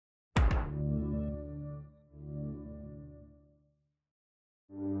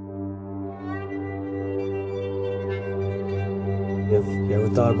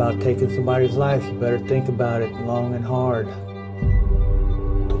Ever thought about taking somebody's life? You better think about it long and hard.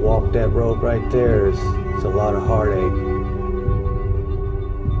 To walk that road right there is a lot of heartache.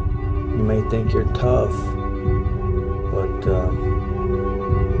 You may think you're tough, but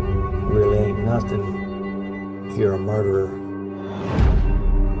really ain't nothing if you're a murderer.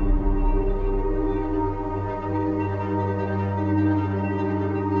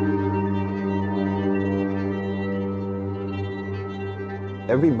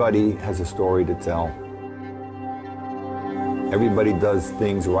 Everybody has a story to tell. Everybody does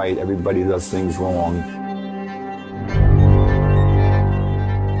things right, everybody does things wrong.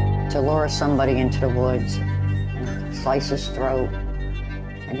 To lure somebody into the woods, slice his throat,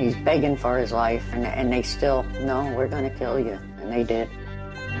 and he's begging for his life, and they still, no, we're gonna kill you, and they did.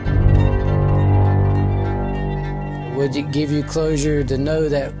 Would it give you closure to know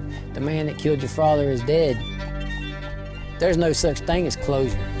that the man that killed your father is dead? There's no such thing as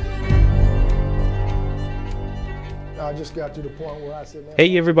closure. I just got to the point where I said,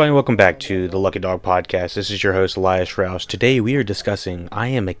 hey everybody, welcome back to the Lucky Dog Podcast. This is your host, Elias Rouse. Today we are discussing I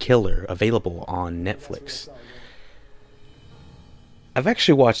Am a Killer, available on Netflix. I've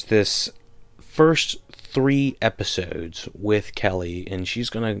actually watched this first 3 episodes with Kelly, and she's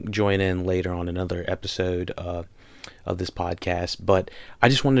going to join in later on another episode of this podcast, but I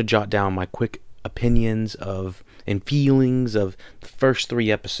just wanted to jot down my quick opinions of and feelings of the first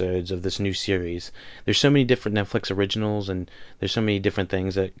 3 episodes of this new series. There's so many different Netflix originals, and there's so many different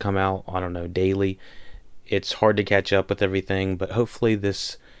things that come out, I don't know, daily. It's hard to catch up with everything, but hopefully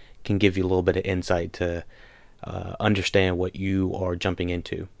this can give you a little bit of insight to understand what you are jumping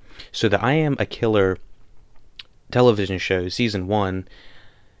into. So the I Am a Killer television show, season 1,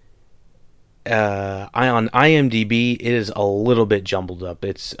 on IMDb, it is a little bit jumbled up.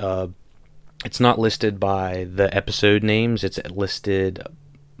 It's not listed by the episode names. It's listed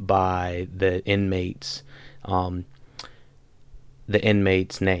by the inmate's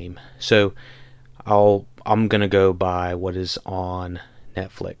name. So I'm gonna go by what is on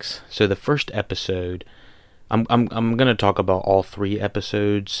Netflix. So the first episode, I'm gonna talk about all 3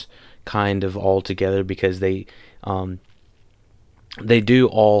 episodes kind of all together, because they do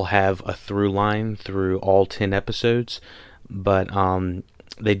all have a through line through all 10 episodes, but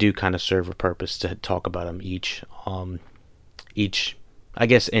they do kind of serve a purpose to talk about them each, I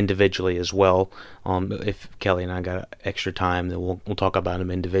guess, individually as well. If Kelly and I got extra time, then we'll talk about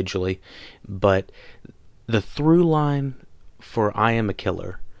them individually. But the through line for I Am a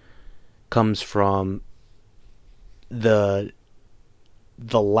Killer comes from the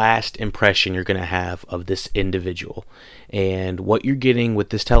last impression you're going to have of this individual. And what you're getting with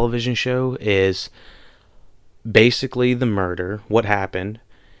this television show is basically the murder, what happened,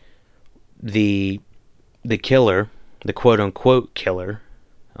 the killer, the quote-unquote killer,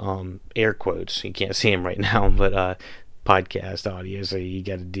 air quotes, you can't see him right now, but podcast audio, so you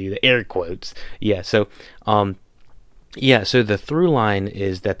got to do the air quotes. So the through line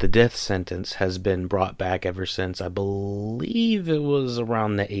is that the death sentence has been brought back ever since, I believe it was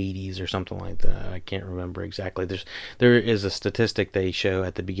around the 80s or something like that. I can't remember exactly. There is a statistic they show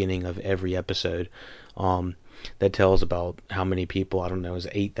at the beginning of every episode that tells about how many people, I don't know, is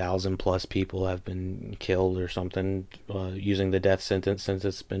 8,000 plus people have been killed or something using the death sentence since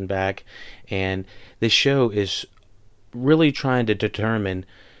it's been back. And this show is really trying to determine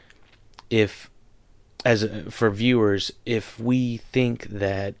for viewers, if we think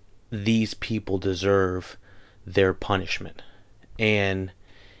that these people deserve their punishment. And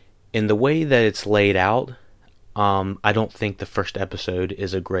in the way that it's laid out, I don't think the first episode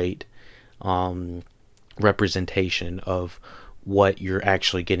is a great representation of what you're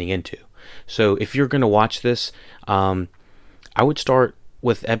actually getting into. So if you're going to watch this, I would start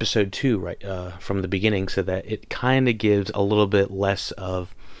with episode 2 right from the beginning, so that it kind of gives a little bit less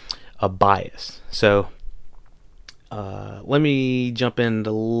of a bias. So let me jump into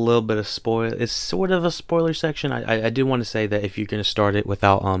a little bit of spoil. It's sort of a spoiler section. I do want to say that if you're going to start it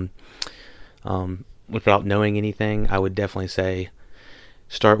without knowing anything, I would definitely say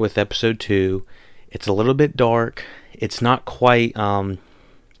start with episode 2. It's a little bit dark. It's not quite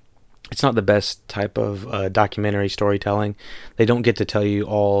it's not the best type of documentary storytelling. They don't get to tell you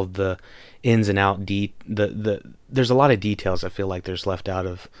all the ins and out. There's a lot of details I feel like there's left out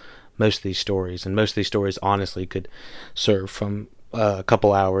of most of these stories, and most of these stories honestly could serve from a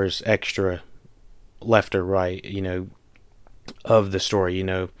couple hours extra left or right, of the story,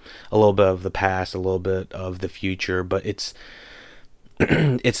 a little bit of the past, a little bit of the future, but it's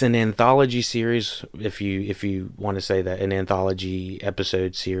it's an anthology series, if you want to say that, an anthology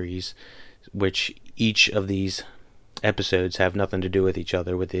episode series, which each of these episodes have nothing to do with each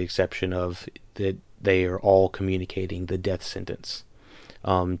other, with the exception of that they are all communicating the death sentence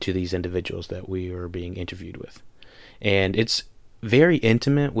to these individuals that we are being interviewed with. And it's very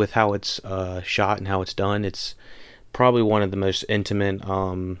intimate with how it's shot and how it's done. It's probably one of the most intimate,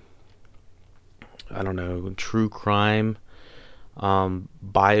 true crime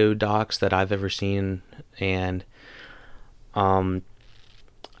biodocs that I've ever seen. And I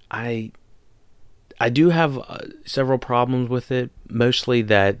do have several problems with it, mostly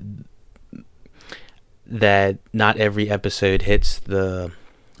that not every episode hits the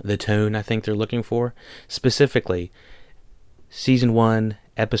tone I think they're looking for. Specifically, Season 1,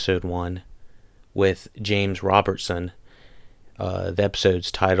 Episode 1, with James Robertson, the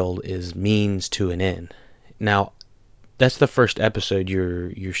episode's title is Means to an End. Now, that's the first episode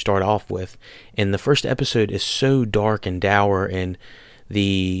you start off with, and the first episode is so dark and dour, and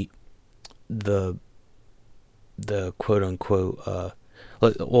the quote unquote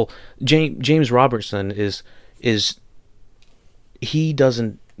James Robertson is he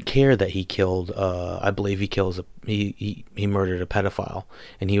doesn't care that he killed I believe he murdered a pedophile,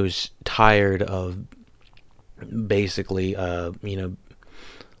 and he was tired of basically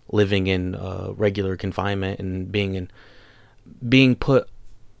living in regular confinement and being put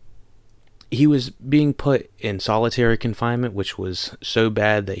in solitary confinement, which was so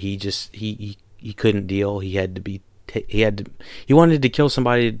bad that he couldn't deal. He wanted to kill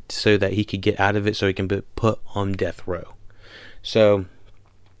somebody so that he could get out of it, so he can be put on death row. So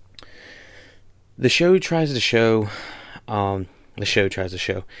the show tries to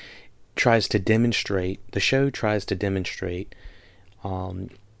demonstrate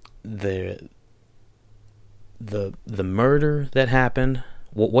the murder that happened,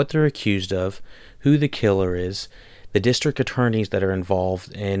 what they're accused of, who the killer is, the district attorneys that are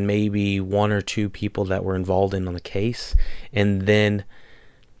involved, and maybe one or two people that were involved in on the case. And then,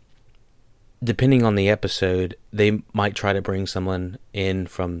 depending on the episode, they might try to bring someone in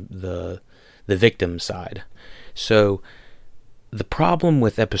from the victim side. So the problem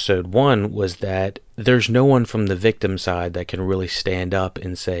with episode 1 was that there's no one from the victim side that can really stand up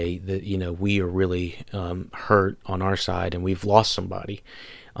and say that, we are really hurt on our side and we've lost somebody.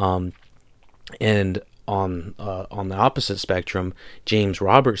 And on the opposite spectrum, James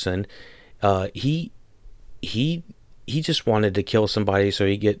Robertson, he just wanted to kill somebody so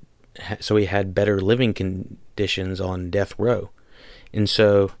he had better living conditions on death row. And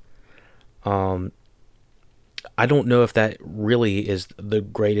so I don't know if that really is the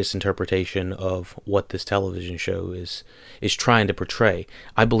greatest interpretation of what this television show is trying to portray.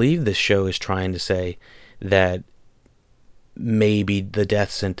 I believe this show is trying to say that maybe the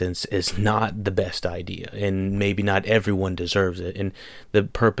death sentence is not the best idea, and maybe not everyone deserves it, and the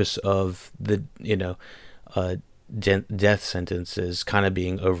purpose of the death sentence is kind of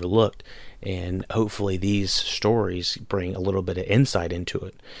being overlooked. And hopefully these stories bring a little bit of insight into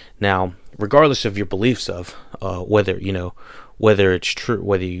it. Now, regardless of your beliefs of whether it's true,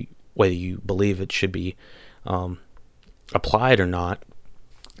 whether you believe it should be applied or not,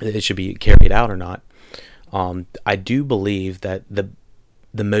 it should be carried out or not, I do believe that the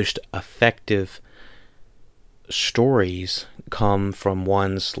most effective stories come from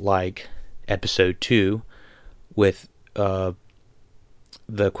ones like episode 2 with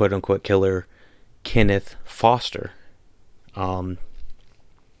the quote-unquote killer Kenneth Foster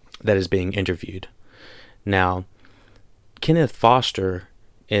that is being interviewed. Now, Kenneth Foster,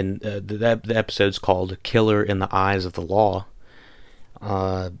 in the episode's called Killer in the Eyes of the Law,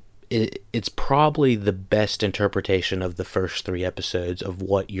 it's probably the best interpretation of the first 3 episodes of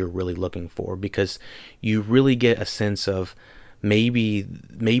what you're really looking for, because you really get a sense of maybe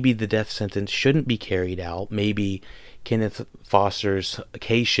the death sentence shouldn't be carried out. Maybe Kenneth Foster's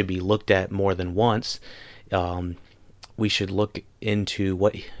case should be looked at more than once. We should look into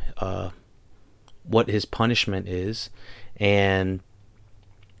what his punishment is, and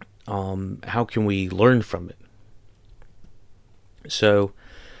how can we learn from it. So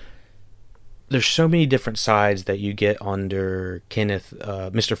there's so many different sides that you get under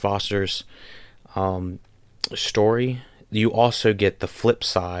Mr. Foster's story. You also get the flip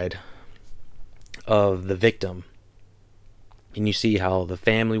side of the victim, and you see how the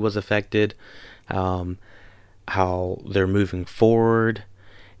family was affected, how they're moving forward,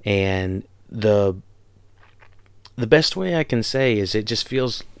 and the best way I can say is it just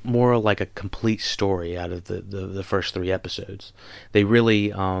feels more like a complete story out of the first 3 episodes. They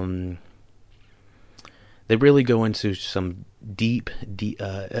really go into some deep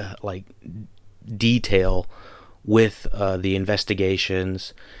detail with the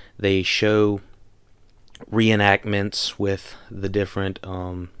investigations. They show reenactments with the different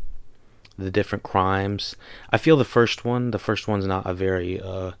crimes. I feel the first one's not a very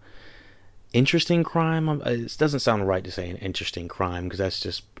interesting crime. It doesn't sound right to say an interesting crime, because that's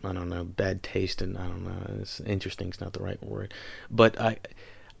just, I don't know, bad taste, and I don't know, interesting's not the right word. But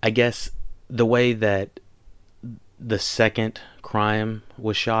I guess the way that the second crime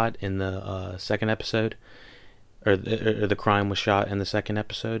was shot in the second episode, or the crime was shot in the second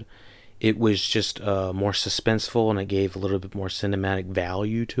episode, it was just more suspenseful, and it gave a little bit more cinematic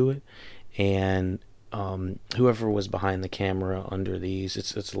value to it. And whoever was behind the camera under these,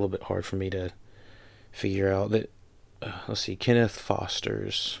 it's a little bit hard for me to figure out. That let's see, Kenneth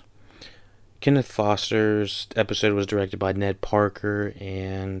Foster's episode was directed by Ned Parker,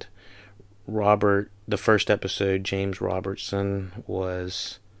 and the first episode, James Robertson,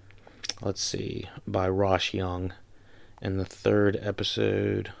 was, let's see, by Ross Young, and the third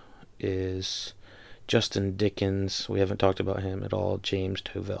episode is Justin Dickens. We haven't talked about him at all. James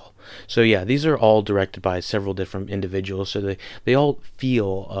Tovell. So yeah, these are all directed by several different individuals, so they all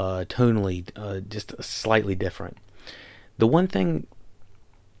feel tonally just slightly different. The one thing,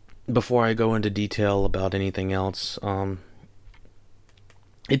 before I go into detail about anything else,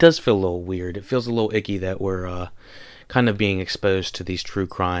 it does feel a little weird. It feels a little icky that we're kind of being exposed to these true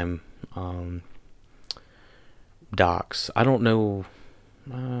crime docs. I don't know.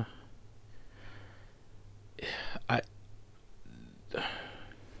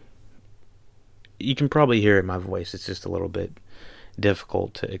 You can probably hear it in my voice. It's just a little bit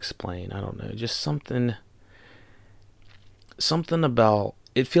difficult to explain. I don't know. Just something about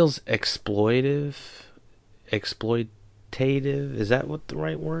it feels exploitative. Is that what the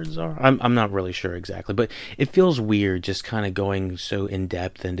right words are? I'm not really sure exactly, but it feels weird just kind of going so in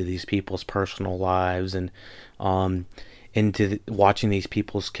depth into these people's personal lives, and into watching these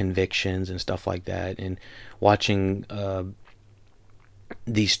people's convictions and stuff like that, and watching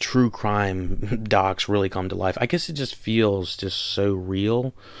these true crime docs really come to life. I guess it just feels just so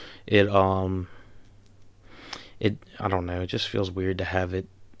real. I don't know, it just feels weird to have it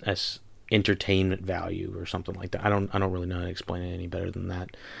as entertainment value or something like that. I don't really know how to explain it any better than that.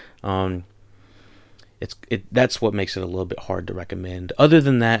 That's what makes it a little bit hard to recommend. Other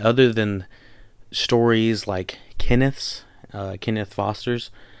than stories like Kenneth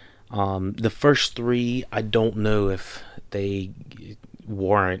Foster's, the first three, I don't know if they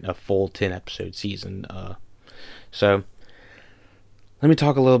warrant a full 10 episode season. So let me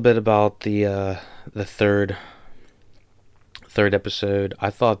talk a little bit about the third episode. I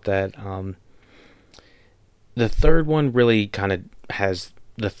thought that the third one really kind of has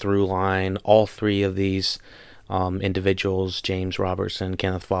the through line. All three of these individuals, James Robertson,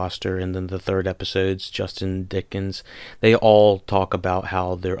 Kenneth Foster, and then the third episode's Justin Dickens, they all talk about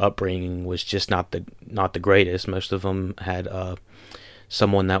how their upbringing was just not the greatest. Most of them had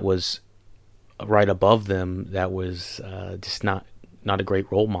someone that was right above them that was just not a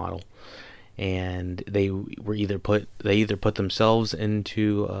great role model, and they either put themselves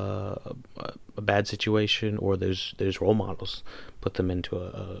into a bad situation, or those role models put them into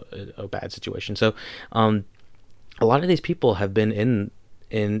a bad situation. So a lot of these people have been in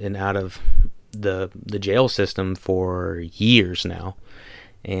and out of the jail system for years now,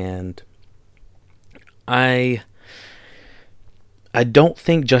 and I don't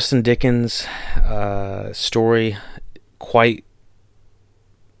think Justin Dickens' story quite.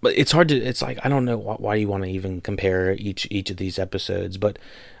 But it's hard to. It's like, I don't know why you want to even compare each of these episodes. But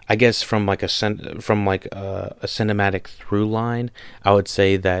I guess from a cinematic through line, I would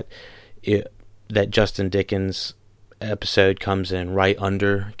say that that Justin Dickens' episode comes in right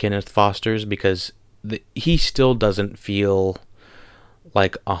under Kenneth Foster's, because he still doesn't feel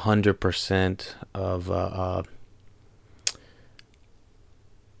like 100% of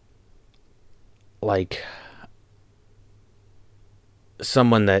like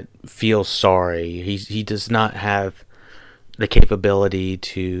someone that feels sorry. He does not have the capability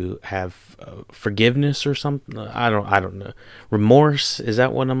to have forgiveness or something. I don't know. Remorse, is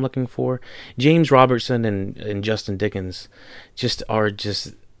that what I'm looking for? James Robertson and Justin Dickens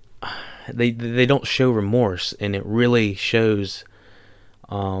they don't show remorse, and it really shows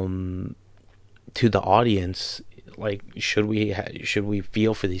to the audience. Like, should we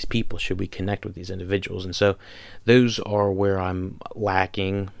feel for these people? Should we connect with these individuals? And so those are where I'm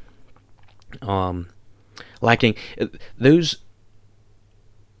lacking. Those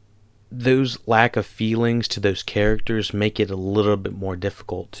lack of feelings to those characters make it a little bit more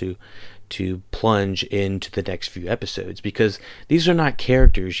difficult to plunge into the next few episodes, because these are not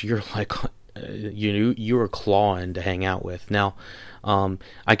characters you're like you were clawing to hang out with. Now,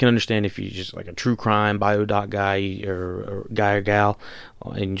 I can understand if you're just like a true crime biodoc guy or guy or gal,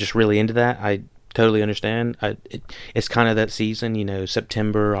 and just really into that. I totally understand. It's kind of that season,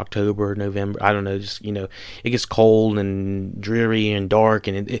 September, October, November. I don't know, just it gets cold and dreary and dark,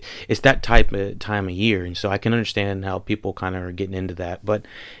 and it's that type of time of year, and so I can understand how people kind of are getting into that. But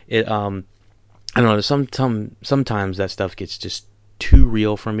I don't know. Sometimes that stuff gets just too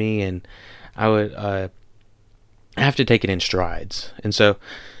real for me, and I have to take it in strides, and so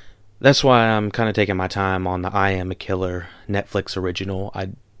that's why I'm kind of taking my time on the I Am a Killer Netflix original. I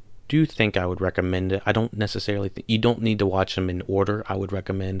do think I would recommend it. I don't necessarily think you don't need to watch them in order. I would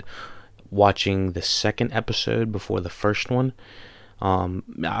recommend watching the second episode before the first one.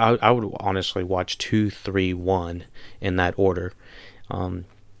 I would honestly watch 2, 3, 1 in that order,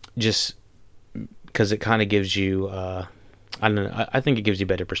 just because it kind of gives you I don't know. I think it gives you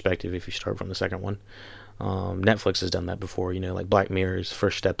better perspective if you start from the second one. Netflix has done that before, like Black Mirror's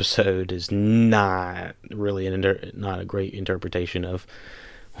first episode is not really not a great interpretation of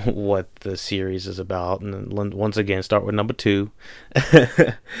what the series is about, and then once again start with number 2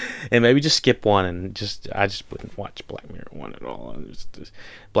 and maybe just skip 1, and I just wouldn't watch Black Mirror 1 at all. Just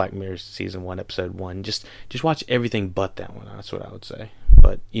Black Mirror season 1 episode 1, just watch everything but that one. That's what I would say.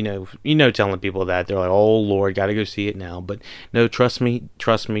 But telling people that, they're like, oh Lord, gotta go see it now. But no, trust me,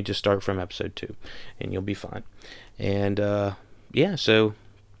 just start from episode 2 and you'll be fine. And yeah, so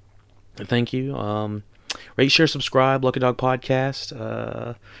thank you. Rate, share, subscribe, Lucky Dog Podcast.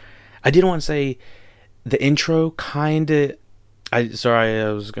 I did want to say the intro sorry,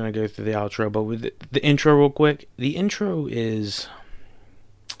 I was going to go through the outro, but with the intro real quick, the intro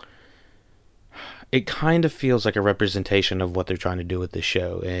it kind of feels like a representation of what they're trying to do with the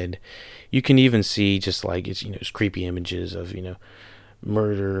show, and you can even see just like it's creepy images of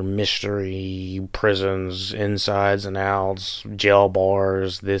murder, mystery, prisons, insides and outs, jail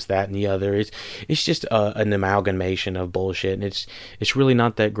bars, this, that, and the other. It's just an amalgamation of bullshit, and it's really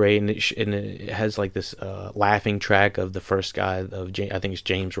not that great. And it has like this laughing track of the first guy of I think it's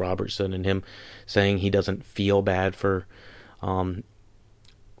James Robertson, and him saying he doesn't feel bad for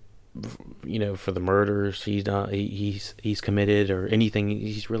for the murders he's committed or anything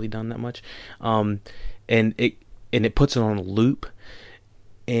he's really done that much, and it puts it on a loop.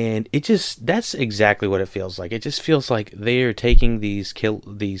 And that's exactly what it feels like. It just feels like they are taking these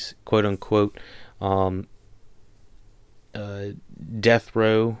quote unquote death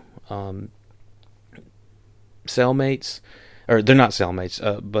row cellmates, or they're not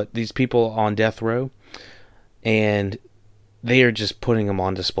cellmates, but these people on death row, and they are just putting them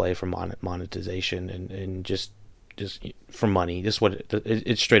on display for monetization and just for money. Just what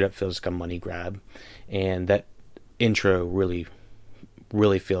it straight up feels like a money grab, and that intro really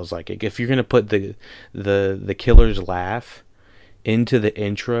feels like it. If you're gonna put the killer's laugh into the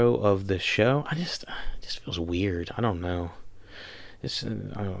intro of the show, it just feels weird. I don't know. It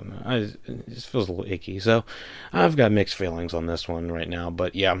just feels a little icky. So I've got mixed feelings on this one right now.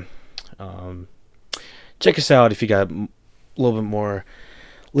 But yeah, check us out if you got a little bit more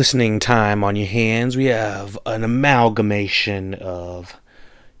listening time on your hands. We have an amalgamation of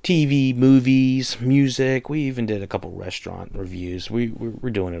TV, movies, music. We even did a couple restaurant reviews.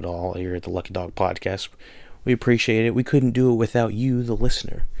 We're doing it all here at the Lucky Dog Podcast. We appreciate it. We couldn't do it without you, the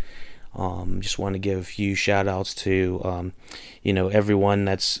listener. Just want to give a few shout outs to everyone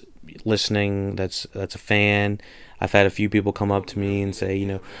that's listening, that's a fan. I've had a few people come up to me and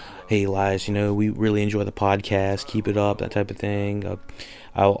say, hey Elias, we really enjoy the podcast, keep it up, that type of thing.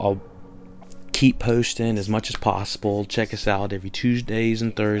 I'll keep posting as much as possible. Check us out every Tuesdays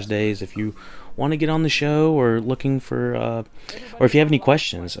and Thursdays if you want to get on the show, or looking for or if you have any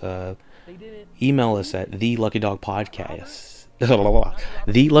questions, email us at theluckydogpodcast. I don't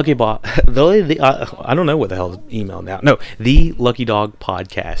know what the hell is email now. No,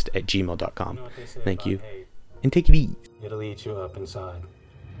 theluckydogpodcast@gmail.com. Thank you, and take it easy. It'll eat you up inside.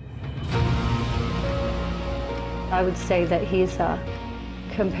 I would say that he's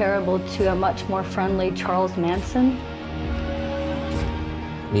comparable to a much more friendly Charles Manson.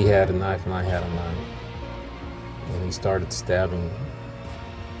 He had a knife and I had a knife, and he started stabbing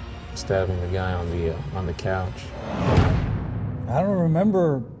the guy on the couch. I don't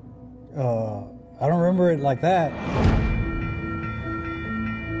remember it like that.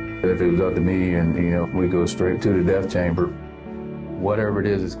 If it was up to me, and we go straight to the death chamber, whatever it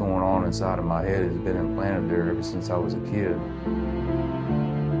is that's going on inside of my head has been implanted there ever since I was a kid.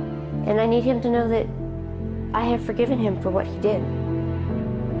 And I need him to know that I have forgiven him for what he did.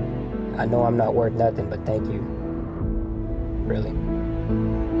 I know I'm not worth nothing, but thank you. Really.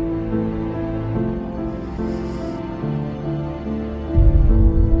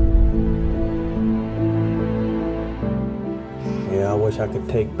 wish I could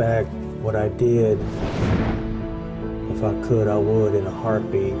take back what I did. If I could, I would in a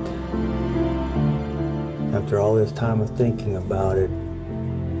heartbeat. After all this time of thinking about it,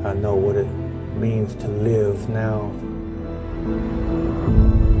 I know what it means to live now.